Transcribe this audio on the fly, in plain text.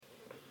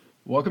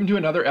Welcome to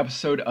another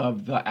episode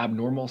of The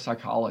Abnormal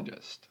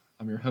Psychologist.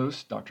 I'm your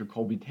host, Dr.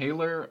 Colby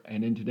Taylor,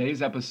 and in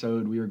today's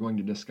episode, we are going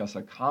to discuss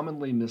a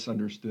commonly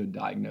misunderstood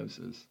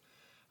diagnosis,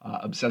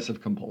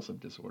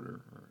 obsessive-compulsive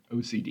disorder, or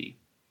OCD.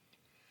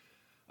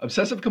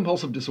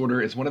 Obsessive-compulsive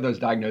disorder is one of those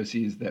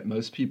diagnoses that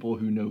most people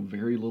who know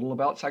very little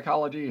about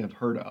psychology have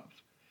heard of,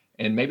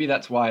 and maybe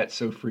that's why it's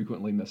so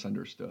frequently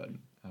misunderstood.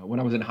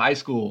 When I was in high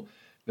school,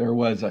 there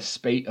was a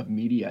spate of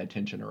media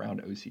attention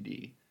around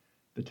OCD.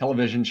 The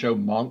television show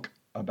Monk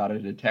about a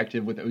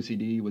detective with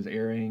OCD was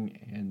airing,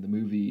 and the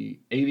movie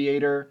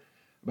Aviator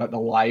about the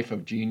life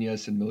of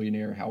genius and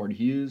millionaire Howard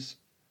Hughes,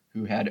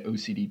 who had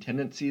OCD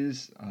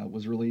tendencies,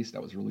 was released.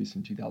 That was released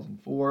in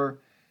 2004.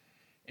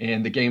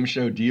 And the game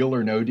show Deal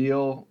or No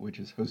Deal, which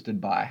is hosted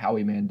by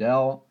Howie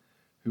Mandel,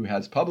 who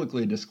has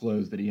publicly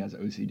disclosed that he has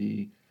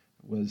OCD,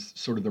 was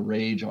sort of the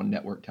rage on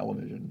network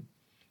television.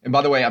 And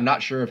by the way, I'm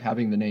not sure if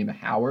having the name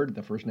Howard,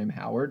 the first name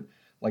Howard,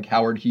 like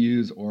Howard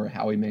Hughes or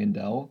Howie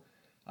Mandel,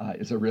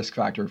 is a risk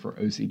factor for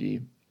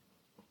OCD.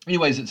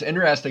 Anyways, it's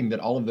interesting that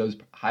all of those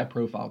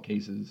high-profile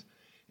cases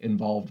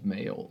involved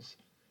males.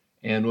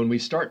 And when we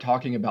start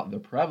talking about the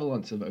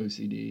prevalence of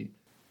OCD,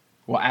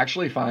 we'll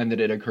actually find that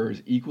it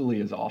occurs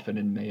equally as often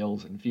in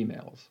males and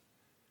females.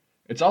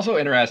 It's also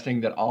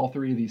interesting that all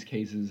three of these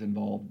cases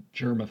involve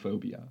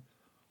germophobia,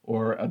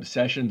 or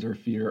obsessions or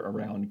fear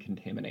around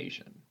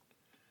contamination.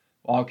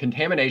 While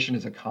contamination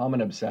is a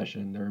common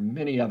obsession, there are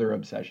many other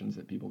obsessions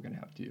that people can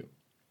have too.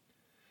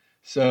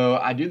 So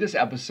I do this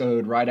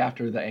episode right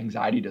after the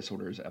anxiety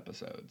disorders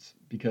episodes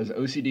because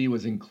OCD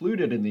was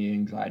included in the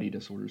anxiety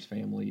disorders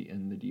family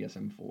in the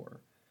DSM-4.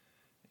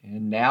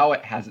 And now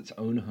it has its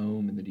own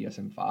home in the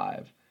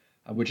DSM-5,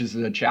 which is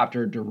a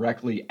chapter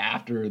directly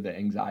after the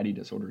anxiety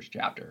disorders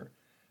chapter,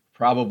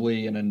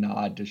 probably in a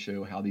nod to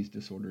show how these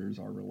disorders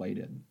are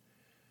related.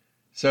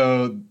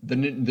 So the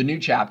new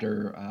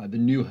chapter, the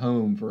new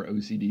home for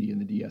OCD in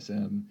the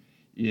DSM,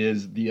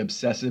 is the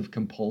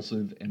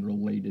obsessive-compulsive and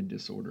related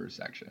disorders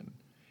section.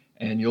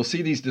 And you'll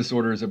see these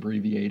disorders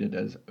abbreviated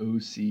as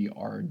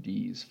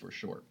OCRDs for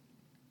short.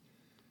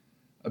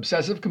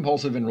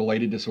 Obsessive-compulsive and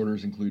related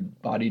disorders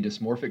include body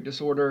dysmorphic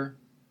disorder,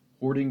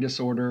 hoarding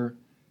disorder,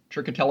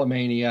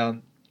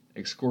 trichotillomania,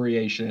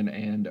 excoriation,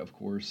 and, of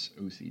course,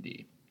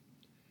 OCD.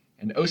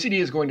 And OCD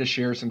is going to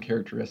share some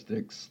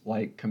characteristics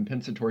like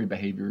compensatory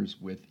behaviors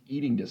with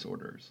eating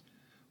disorders,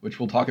 which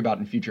we'll talk about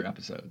in future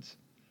episodes.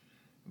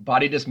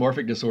 Body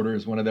dysmorphic disorder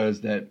is one of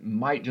those that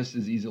might just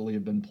as easily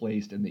have been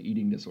placed in the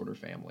eating disorder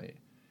family.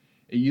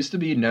 It used to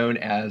be known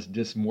as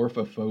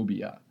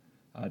dysmorphophobia.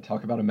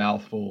 Talk about a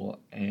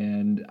mouthful.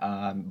 And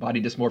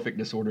body dysmorphic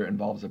disorder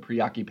involves a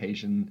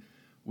preoccupation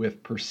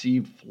with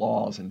perceived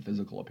flaws in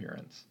physical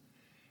appearance.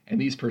 And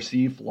these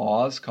perceived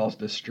flaws cause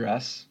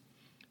distress,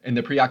 and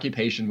the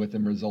preoccupation with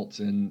them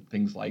results in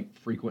things like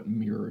frequent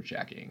mirror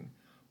checking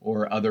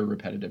or other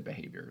repetitive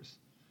behaviors.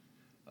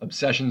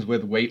 Obsessions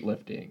with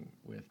weightlifting,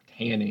 with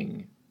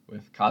tanning,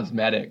 with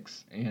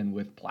cosmetics, and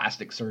with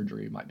plastic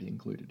surgery might be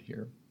included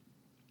here.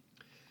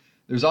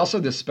 There's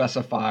also this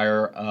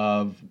specifier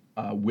of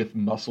with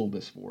muscle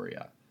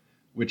dysphoria,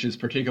 which is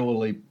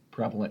particularly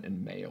prevalent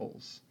in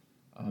males.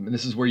 And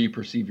this is where you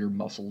perceive your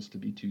muscles to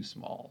be too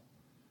small.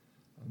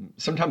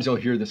 Sometimes you'll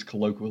hear this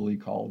colloquially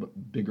called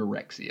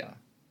bigorexia.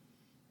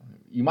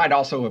 You might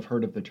also have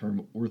heard of the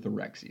term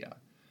orthorexia,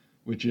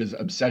 which is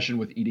obsession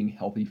with eating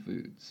healthy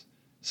foods,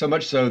 so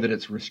much so that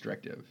it's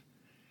restrictive.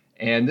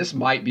 And this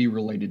might be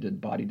related to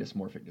body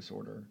dysmorphic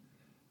disorder.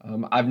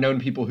 I've known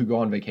people who go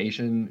on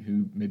vacation,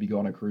 who maybe go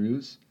on a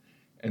cruise,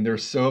 and they're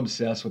so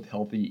obsessed with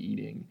healthy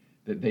eating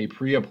that they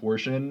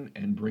pre-apportion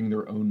and bring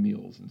their own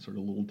meals in sort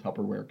of little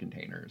Tupperware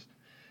containers.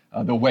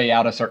 They'll weigh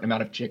out a certain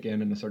amount of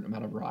chicken and a certain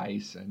amount of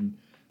rice, and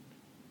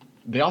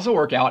they also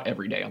work out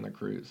every day on the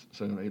cruise,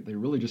 so they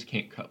really just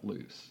can't cut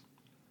loose.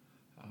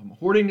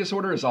 Hoarding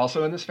disorder is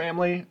also in this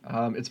family.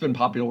 It's been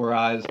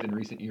popularized in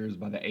recent years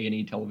by the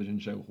A&E television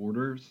show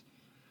Hoarders.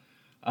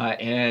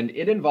 And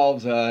it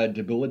involves a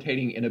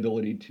debilitating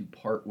inability to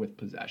part with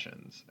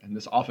possessions. And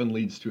this often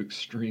leads to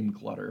extreme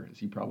clutter,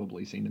 as you've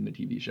probably seen in the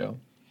TV show.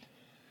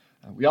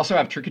 We also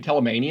have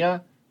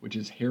trichotillomania, which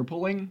is hair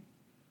pulling.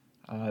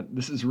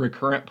 This is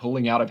recurrent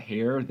pulling out of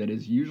hair that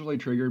is usually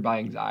triggered by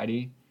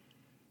anxiety.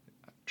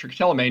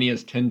 Trichotillomania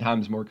is 10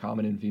 times more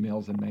common in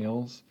females than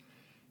males.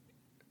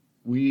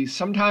 We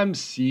sometimes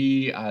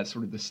see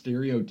sort of the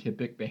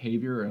stereotypic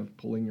behavior of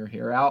pulling your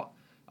hair out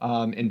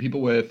in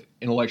people with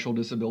intellectual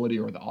disability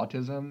or the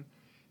autism.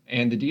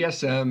 And the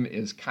DSM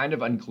is kind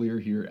of unclear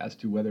here as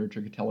to whether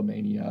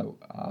trichotillomania,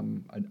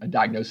 a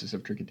diagnosis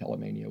of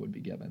trichotillomania would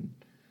be given.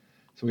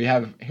 So we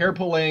have hair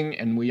pulling,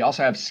 and we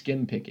also have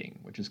skin picking,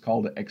 which is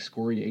called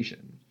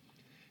excoriation.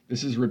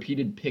 This is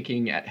repeated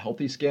picking at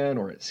healthy skin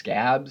or at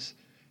scabs.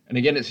 And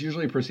again, it's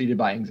usually preceded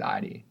by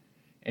anxiety.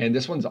 And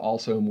this one's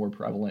also more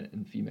prevalent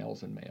in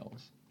females than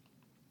males.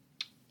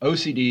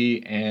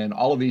 OCD and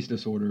all of these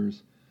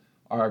disorders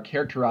are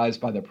characterized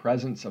by the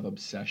presence of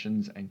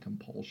obsessions and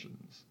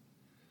compulsions.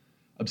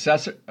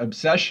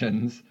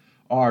 Obsessions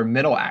are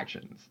mental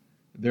actions.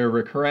 They're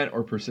recurrent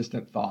or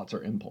persistent thoughts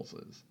or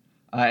impulses.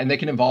 And they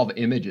can involve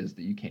images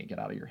that you can't get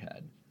out of your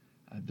head.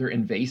 They're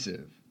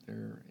invasive,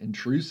 they're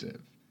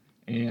intrusive,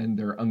 and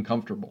they're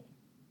uncomfortable.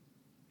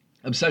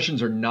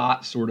 Obsessions are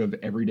not sort of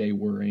everyday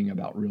worrying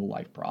about real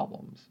life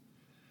problems.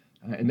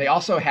 And they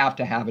also have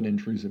to have an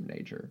intrusive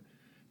nature.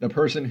 The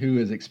person who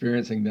is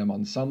experiencing them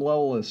on some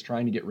level is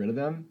trying to get rid of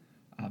them,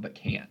 but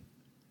can't.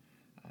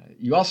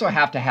 You also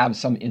have to have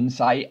some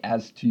insight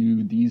as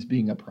to these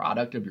being a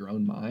product of your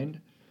own mind.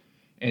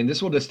 And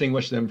this will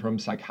distinguish them from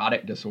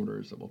psychotic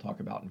disorders that we'll talk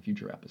about in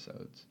future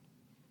episodes.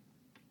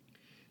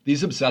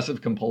 These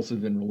obsessive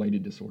compulsive and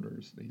related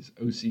disorders, these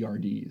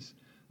OCRDs,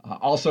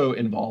 also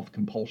involve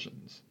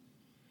compulsions.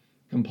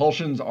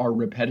 Compulsions are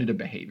repetitive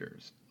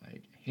behaviors,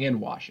 like hand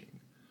washing,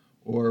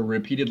 or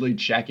repeatedly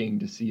checking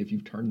to see if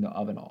you've turned the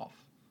oven off.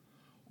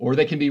 Or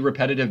they can be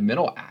repetitive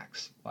mental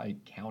acts,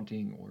 like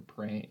counting or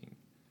praying,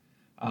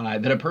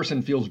 that a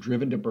person feels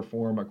driven to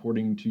perform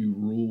according to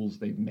rules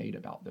they've made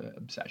about the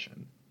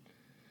obsession.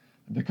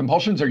 The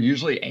compulsions are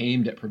usually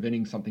aimed at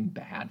preventing something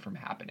bad from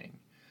happening.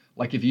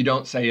 Like if you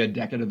don't say a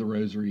decade of the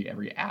rosary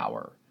every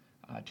hour,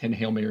 10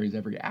 Hail Marys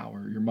every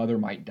hour, your mother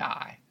might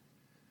die.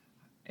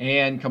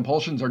 And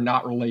compulsions are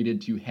not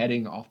related to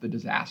heading off the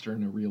disaster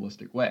in a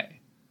realistic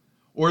way.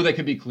 Or they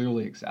could be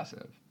clearly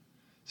excessive.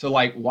 So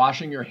like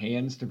washing your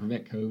hands to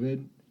prevent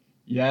COVID,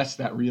 yes,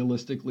 that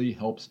realistically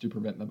helps to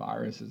prevent the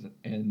virus,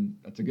 and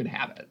that's a good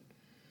habit.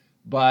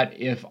 But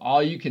if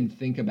all you can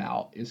think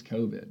about is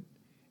COVID,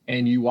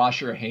 and you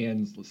wash your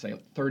hands, let's say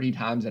 30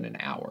 times in an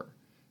hour,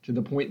 to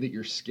the point that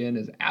your skin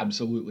is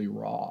absolutely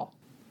raw,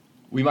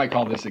 we might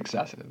call this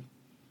excessive.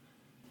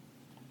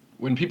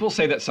 When people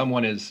say that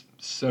someone is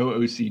so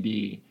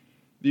OCD,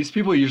 these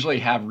people usually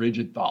have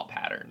rigid thought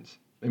patterns.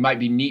 They might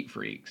be neat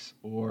freaks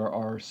or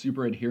are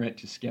super adherent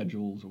to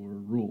schedules or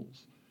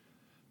rules.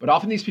 But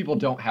often these people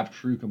don't have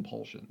true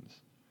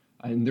compulsions.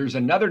 And there's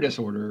another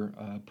disorder,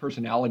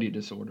 personality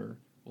disorder,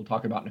 we'll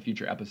talk about in a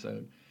future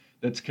episode,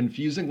 that's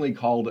confusingly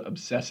called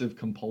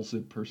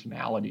Obsessive-Compulsive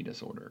Personality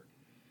Disorder.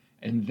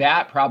 And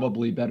that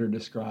probably better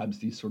describes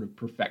these sort of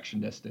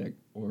perfectionistic,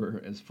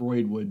 or as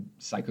Freud would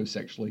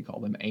psychosexually call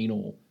them,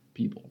 anal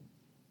people.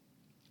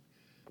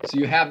 So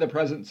you have the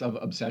presence of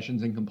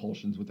obsessions and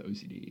compulsions with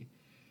OCD.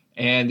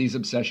 And these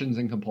obsessions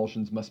and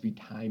compulsions must be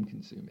time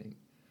consuming.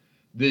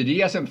 The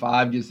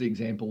DSM-5 gives the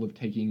example of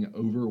taking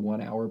over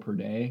 1 hour per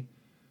day,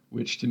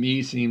 which to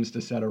me seems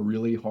to set a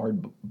really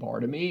hard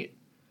bar to meet.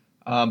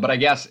 But I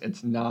guess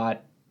it's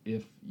not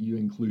if you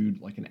include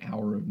like an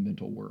hour of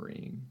mental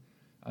worrying.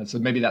 So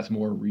maybe that's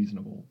more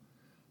reasonable.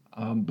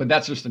 But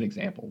that's just an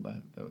example,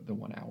 the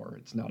 1 hour.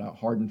 It's not a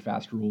hard and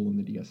fast rule in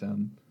the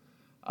DSM.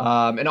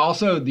 And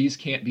also these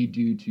can't be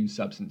due to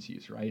substance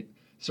use, right?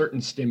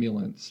 Certain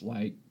stimulants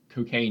like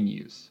cocaine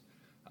use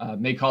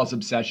may cause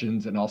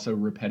obsessions and also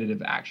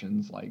repetitive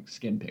actions like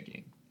skin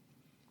picking.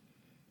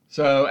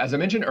 So as I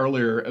mentioned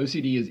earlier,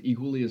 OCD is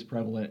equally as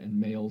prevalent in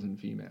males and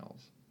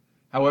females.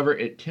 However,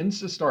 it tends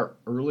to start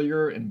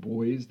earlier in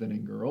boys than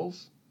in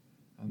girls.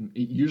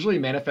 It usually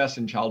manifests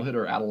in childhood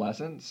or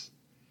adolescence,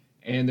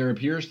 and there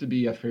appears to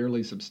be a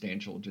fairly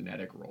substantial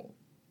genetic role.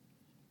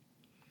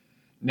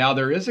 Now,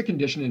 there is a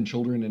condition in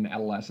children and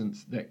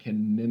adolescents that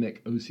can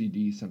mimic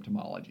OCD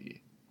symptomology.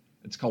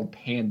 It's called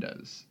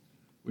PANDAS,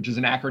 which is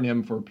an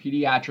acronym for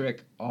Pediatric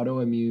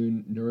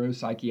Autoimmune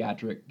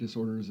Neuropsychiatric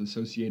Disorders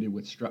Associated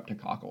with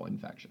Streptococcal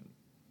Infection.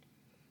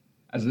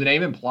 As the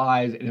name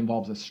implies, it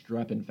involves a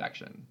strep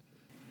infection,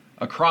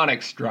 a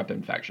chronic strep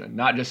infection,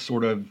 not just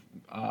sort of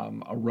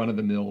a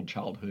run-of-the-mill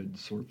childhood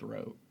sore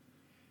throat.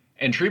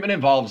 And treatment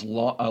involves a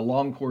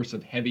long course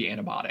of heavy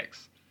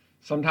antibiotics,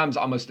 sometimes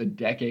almost a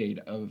decade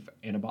of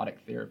antibiotic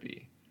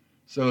therapy.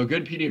 So a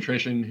good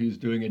pediatrician who's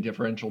doing a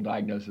differential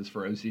diagnosis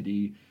for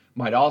OCD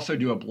might also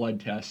do a blood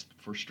test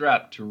for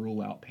strep to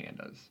rule out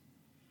PANDAS.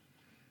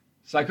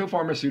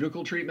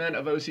 Psychopharmaceutical treatment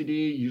of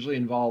OCD usually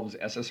involves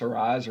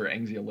SSRIs or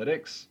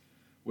anxiolytics,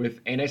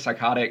 with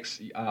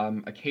antipsychotics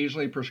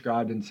occasionally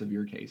prescribed in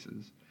severe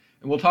cases.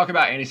 And we'll talk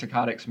about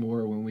antipsychotics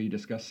more when we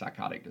discuss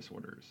psychotic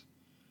disorders.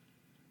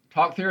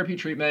 Talk therapy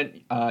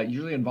treatment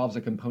usually involves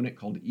a component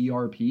called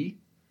ERP,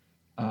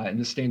 and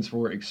this stands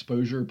for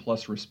exposure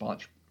plus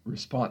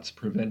response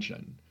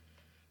prevention.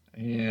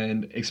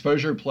 And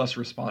exposure plus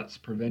response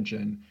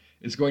prevention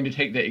is going to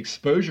take the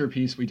exposure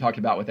piece we talked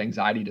about with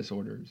anxiety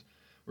disorders,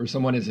 where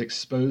someone is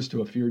exposed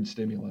to a feared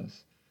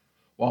stimulus,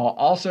 while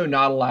also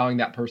not allowing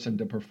that person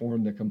to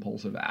perform the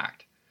compulsive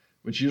act,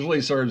 which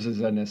usually serves as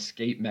an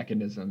escape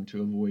mechanism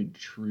to avoid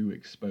true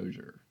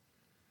exposure.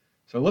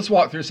 So let's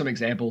walk through some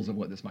examples of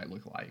what this might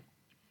look like.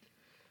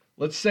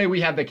 Let's say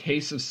we have the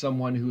case of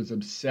someone who is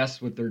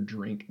obsessed with their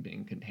drink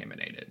being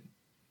contaminated.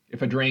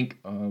 If a drink,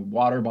 a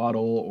water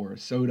bottle, or a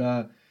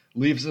soda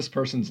leaves this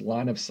person's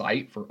line of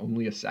sight for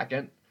only a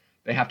second,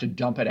 they have to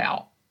dump it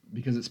out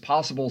because it's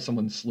possible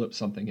someone slipped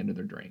something into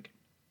their drink.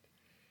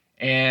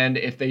 And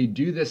if they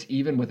do this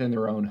even within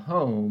their own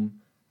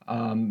home,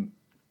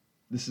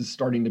 this is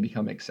starting to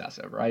become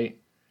excessive, right?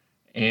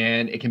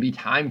 And it can be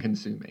time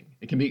consuming.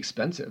 It can be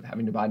expensive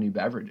having to buy new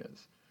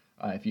beverages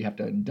if you have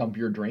to dump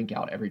your drink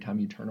out every time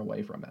you turn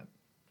away from it.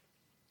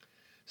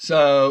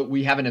 So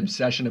we have an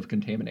obsession of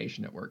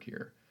contamination at work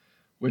here,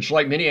 which,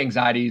 like many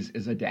anxieties,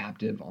 is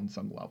adaptive on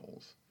some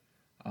levels.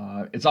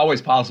 It's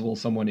always possible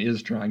someone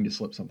is trying to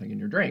slip something in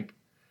your drink,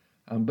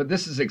 but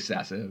this is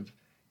excessive,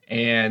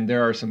 and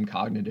there are some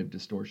cognitive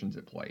distortions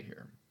at play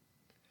here.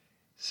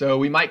 So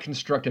we might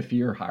construct a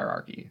fear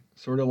hierarchy,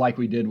 sort of like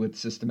we did with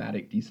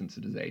systematic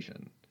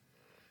desensitization.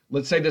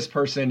 Let's say this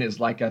person is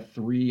like a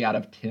 3 out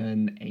of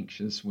 10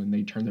 anxious when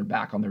they turn their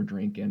back on their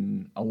drink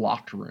in a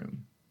locked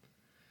room.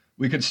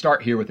 We could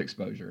start here with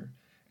exposure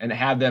and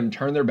have them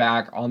turn their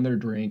back on their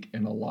drink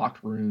in a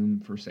locked room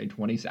for, say,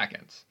 20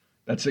 seconds.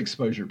 That's the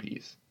exposure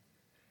piece.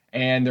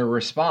 And their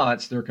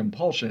response, their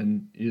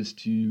compulsion, is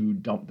to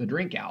dump the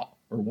drink out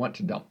or want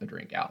to dump the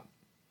drink out.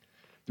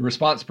 The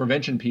response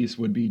prevention piece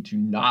would be to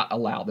not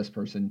allow this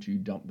person to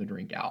dump the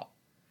drink out.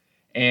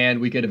 And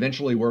we could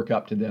eventually work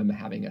up to them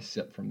having a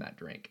sip from that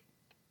drink.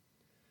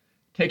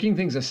 Taking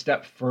things a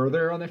step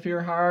further on the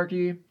fear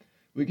hierarchy,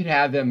 we could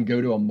have them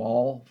go to a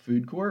mall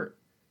food court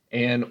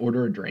and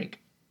order a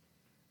drink.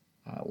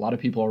 A lot of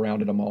people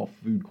around at a mall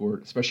food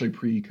court, especially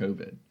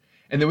pre-COVID.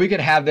 And then we could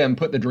have them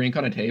put the drink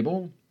on a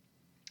table,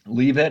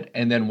 leave it,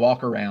 and then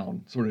walk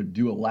around, sort of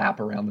do a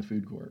lap around the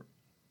food court.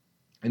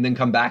 And then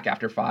come back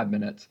after 5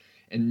 minutes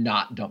and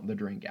not dump the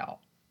drink out.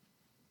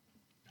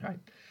 All right,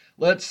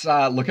 let's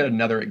look at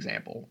another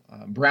example.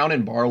 Brown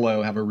and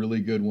Barlow have a really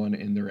good one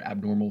in their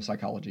abnormal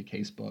psychology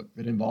casebook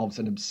that involves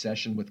an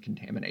obsession with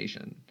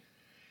contamination.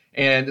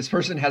 And this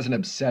person has an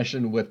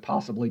obsession with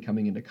possibly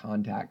coming into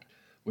contact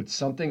with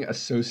something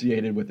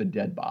associated with a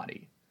dead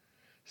body.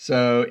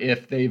 So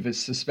if they've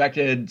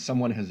suspected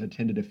someone has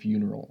attended a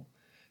funeral,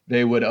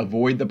 they would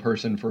avoid the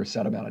person for a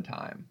set amount of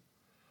time.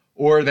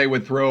 Or they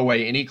would throw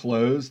away any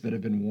clothes that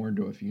have been worn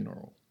to a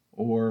funeral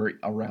or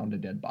around a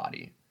dead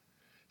body.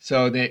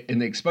 So in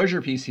the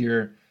exposure piece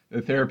here,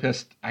 the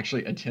therapist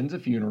actually attends a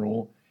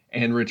funeral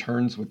and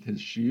returns with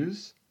his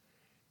shoes.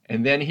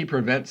 And then he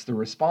prevents the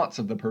response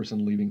of the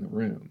person leaving the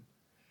room.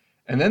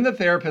 And then the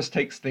therapist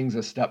takes things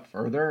a step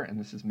further, and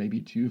this is maybe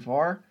too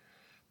far,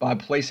 by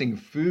placing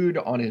food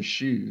on his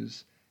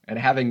shoes and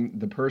having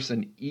the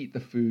person eat the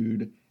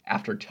food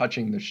after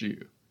touching the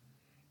shoe.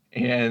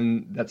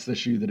 And that's the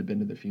shoe that had been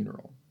to the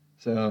funeral.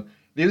 So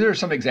these are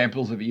some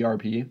examples of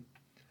ERP.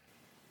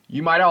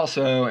 You might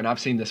also, and I've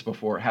seen this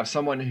before, have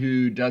someone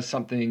who does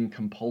something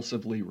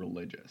compulsively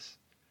religious.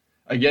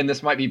 Again,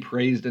 this might be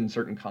praised in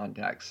certain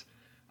contexts,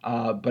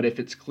 but if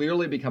it's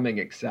clearly becoming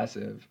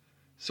excessive,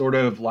 sort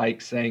of like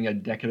saying a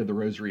decade of the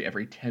rosary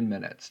every 10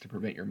 minutes to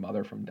prevent your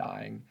mother from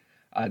dying,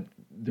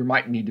 there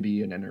might need to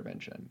be an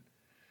intervention.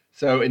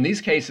 So in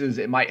these cases,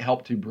 it might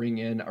help to bring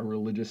in a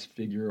religious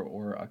figure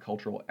or a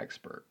cultural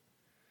expert.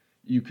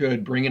 You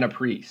could bring in a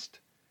priest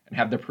and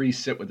have the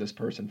priest sit with this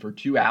person for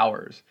 2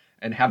 hours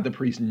and have the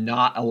priest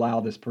not allow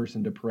this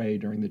person to pray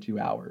during the 2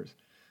 hours,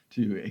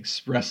 to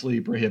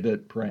expressly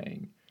prohibit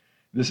praying.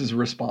 This is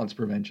response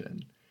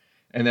prevention.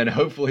 And then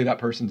hopefully that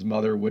person's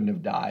mother wouldn't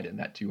have died in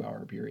that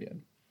 2-hour period.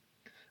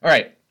 All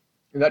right,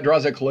 that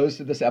draws a close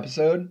to this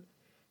episode.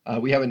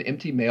 We have an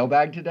empty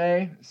mailbag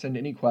today. Send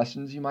any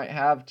questions you might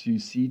have to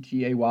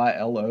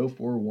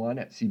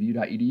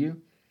ctaylo41@cvu.edu.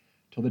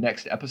 Till the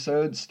next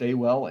episode, stay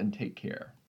well and take care.